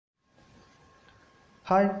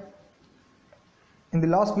Hi, in the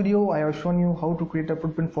last video I have shown you how to create a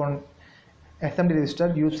footprint for an SMD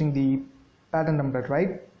register using the pattern template,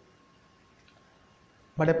 right?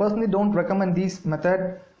 But I personally don't recommend this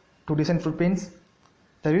method to design footprints.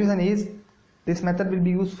 The reason is this method will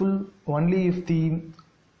be useful only if the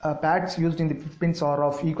pads used in the footprints are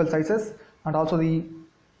of equal sizes and also the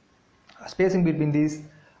spacing between these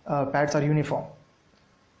pads are uniform.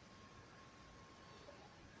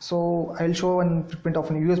 So I will show a footprint of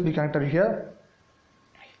an USB connector here.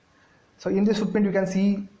 So in this footprint you can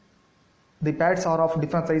see the pads are of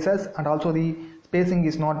different sizes and also the spacing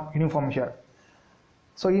is not uniform here.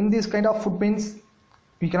 So in this kind of footprints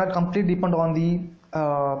we cannot completely depend on the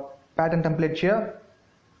pattern template here.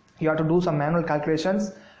 You have to do some manual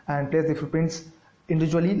calculations and place the footprints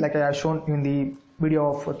individually, like I have shown in the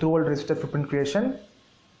video of through-hole resistor footprint creation.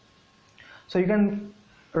 So you can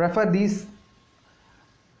refer these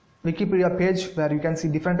Wikipedia page where you can see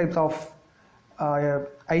different types of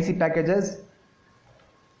IC packages.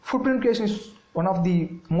 Footprint creation is one of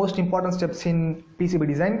the most important steps in PCB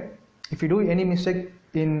design. If you do any mistake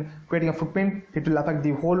in creating a footprint, it will affect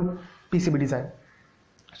the whole PCB design.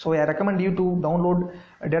 So I recommend you to download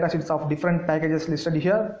datasheets of different packages listed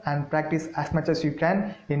here and practice as much as you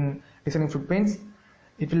can in designing footprints.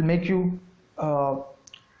 It will make you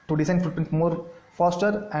to design footprints more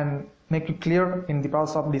faster and make it clear in the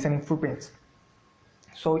process of designing footprints.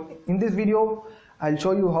 So in this video I'll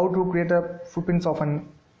show you how to create a footprints of an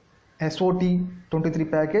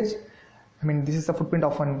SOT-23 package. This is a footprint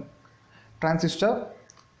of an transistor.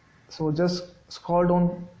 So just scroll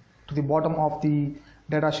down to the bottom of the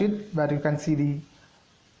datasheet where you can see the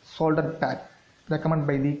soldered pad recommended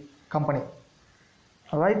by the company.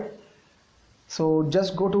 Alright, so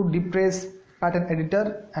just go to Diifferent pattern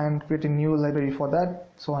editor and create a new library for that.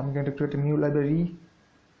 So I'm going to create a new library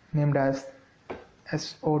named as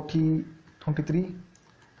SOT-23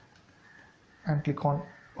 and click on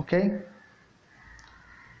OK.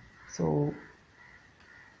 So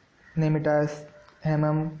name it as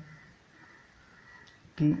MMT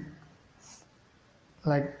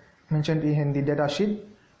like mentioned in the data sheet.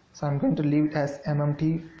 So I'm going to leave it as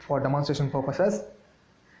MMT for demonstration purposes.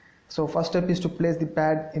 So first step is to place the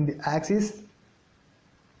pad in the axis.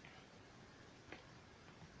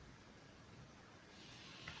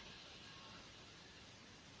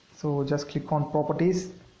 So just click on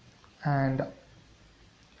properties and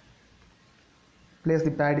place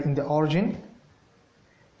the pad in the origin.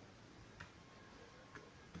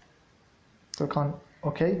 Click on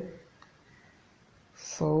OK.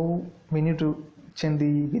 So we need to change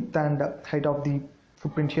the width and height of the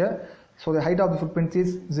footprint here. So the height of the footprint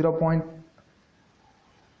is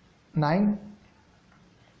 0.9.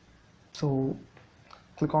 So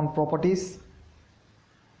click on properties,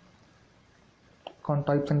 click on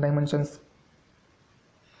types and dimensions.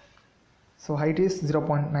 So height is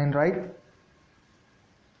 0.9, right?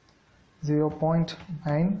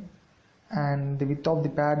 0.9, and the width of the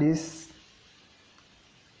pad is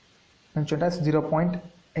mentioned as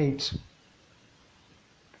 0.8.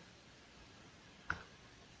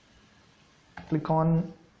 Click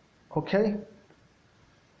on OK.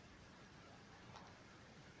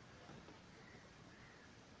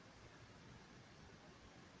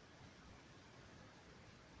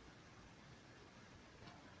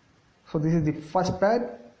 So this is the first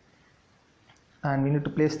pad and we need to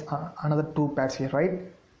place another two pads here, right?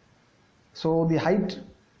 So the height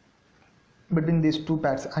between these two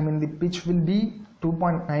pads, the pitch will be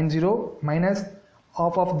 2.90 minus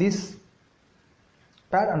half of this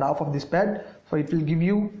pad and half of this pad. So it will give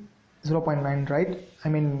you 0.9, right?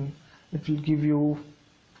 It will give you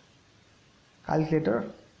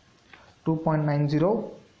calculator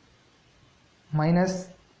 2.90 minus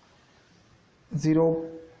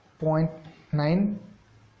 0.9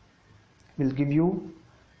 will give you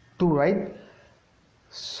 2, right?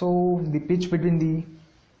 So the pitch between the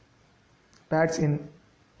pads in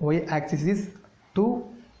Y axis is 2.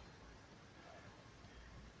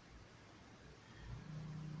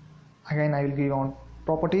 Again I will give on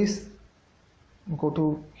properties, go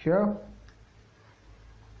to here,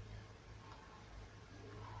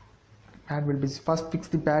 pad will be first fix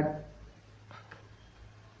the pad,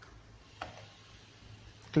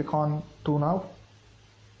 click on 2 now.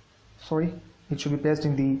 Sorry, it should be placed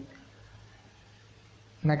in the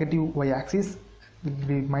negative Y axis, it will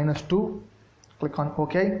be -2. Click on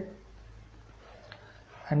OK,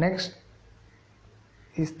 and next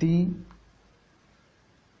is the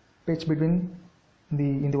pitch between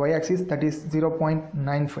in the Y axis, that is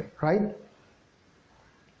 0.95, right?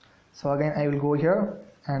 So again I will go here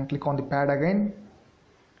and click on the pad again,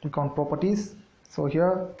 click on properties, So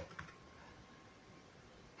here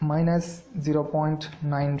minus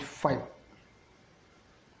 0.95.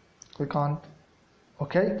 Click on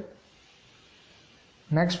OK.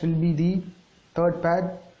 Next will be the third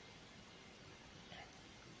pad,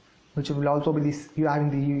 which will also be this, you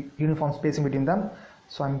having the uniform spacing between them.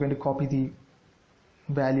 So I'm going to copy the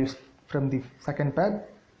values from the second pad.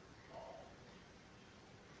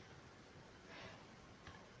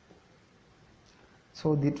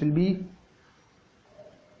 So it will be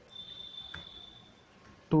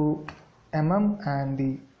 2 mm and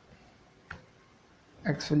the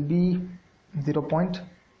X will be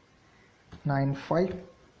 0.95.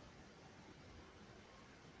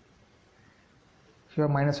 Here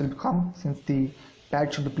minus will come since the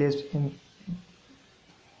pad should be placed in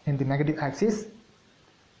the negative axis.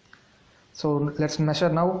 So let's measure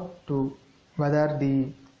now to whether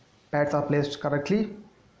the pads are placed correctly.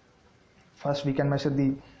 First we can measure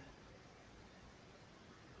the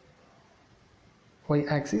Y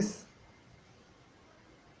axis.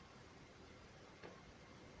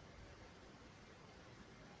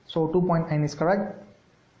 So 2.9 is correct.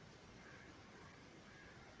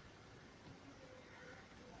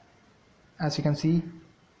 As you can see,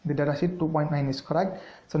 the data sheet 2.9 is correct.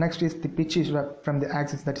 So next is the pitch is from the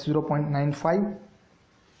axis, that is 0.95.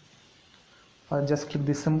 I'll just click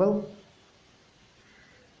this symbol.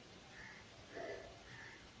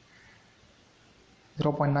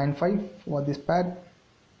 .95 for this pad,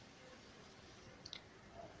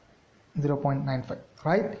 0.95,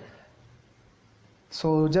 right?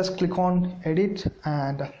 So just click on edit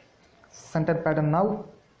and center pattern now.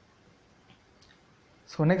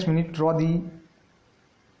 So next we need to draw the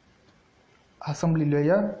assembly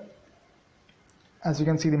layer. As you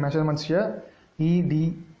can see the measurements here, E,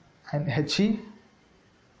 D and HE.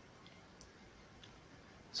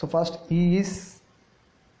 So first E is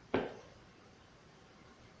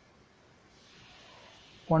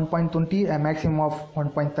 1.20, a maximum of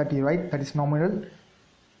 1.30, right? That is nominal,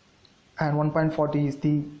 and 1.40 is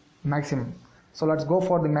the maximum. So let's go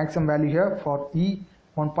for the maximum value here. For E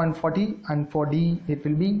 1.40 and for D it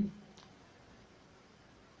will be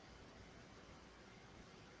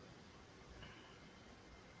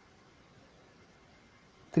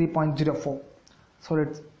 3.04. So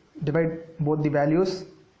let's divide both the values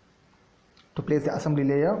to place the assembly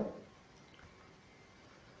layer.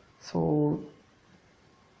 So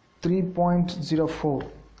 3.04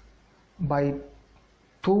 by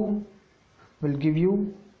 2 will give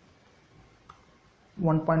you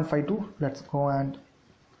 1.52. Let's go and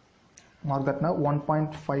mark that now.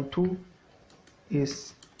 1.52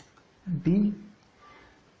 is D,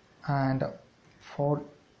 and for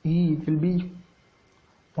E it will be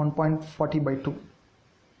 1.40 by 2.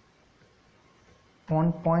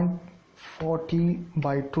 1.40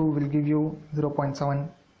 by 2 will give you 0.7.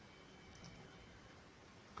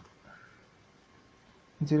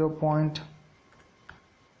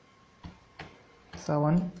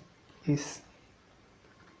 0.7 is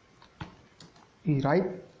E, right?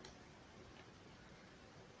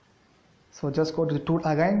 So just go to the tool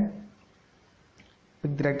again,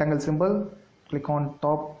 pick the rectangle symbol, click on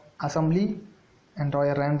top assembly and draw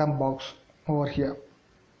a random box over here.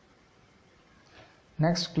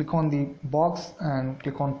 Next click on the box and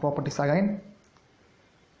click on properties again.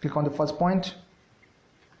 Click on the first point,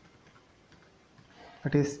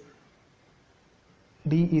 that is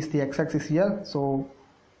D is the x-axis here, so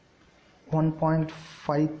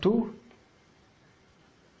 1.52,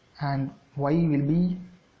 and Y will be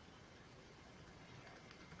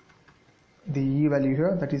the E value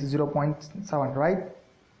here, that is 0.7, right?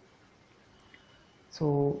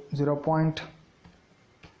 So 0.7,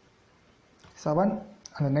 and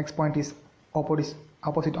the next point is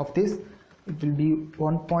opposite of this, it will be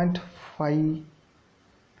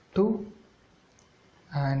 1.52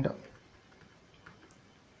 and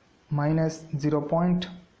minus 0.7.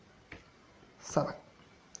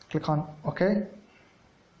 Click on OK.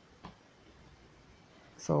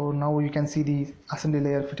 So now you can see the assembly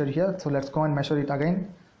layer fitted here. So let's go and measure it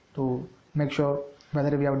again to make sure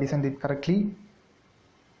whether we have designed it correctly.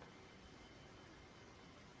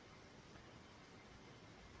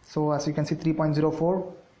 So as you can see,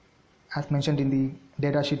 3.04 as mentioned in the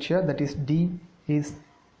data sheet here, that is D is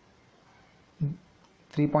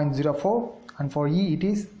 3.04 and for E it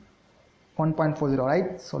is 1.40,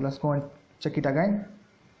 right? So let's go and check it again.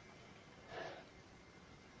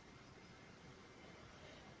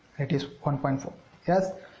 It is 1.4.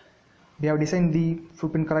 Yes, we have designed the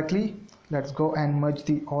footprint correctly. Let's go and merge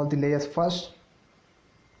all the layers first.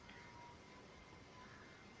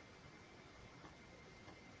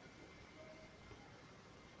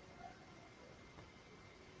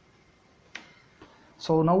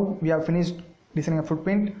 So now we have finished designing a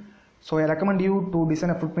footprint. So I recommend you to design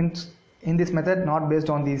a footprint in this method, not based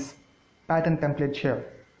on this pattern template here.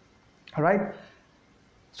 Alright,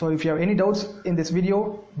 so if you have any doubts in this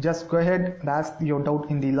video, just go ahead and ask your doubt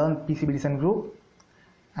in the Learn PCB Design group,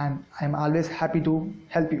 and I am always happy to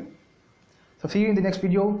help you. So see you in the next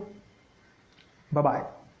video. Bye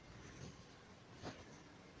bye.